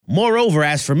Moreover,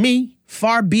 as for me,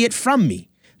 far be it from me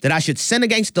that I should sin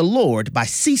against the Lord by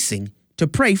ceasing to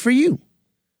pray for you.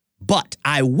 But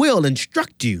I will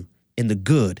instruct you in the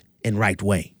good and right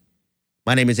way.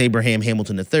 My name is Abraham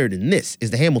Hamilton III, and this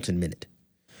is the Hamilton Minute.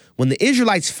 When the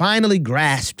Israelites finally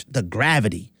grasped the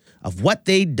gravity of what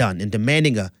they'd done in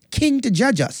demanding a king to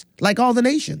judge us, like all the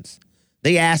nations,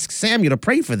 they asked Samuel to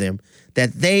pray for them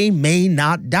that they may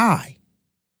not die.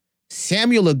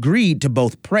 Samuel agreed to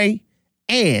both pray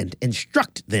and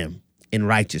instruct them in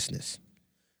righteousness.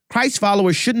 Christ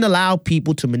followers shouldn't allow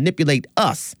people to manipulate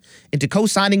us into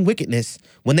co-signing wickedness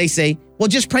when they say, well,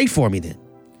 just pray for me then.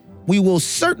 We will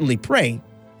certainly pray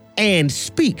and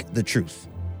speak the truth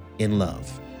in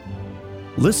love.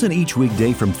 Listen each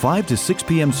weekday from 5 to 6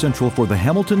 p.m. Central for the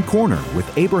Hamilton Corner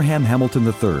with Abraham Hamilton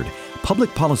III,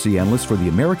 public policy analyst for the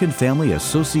American Family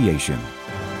Association.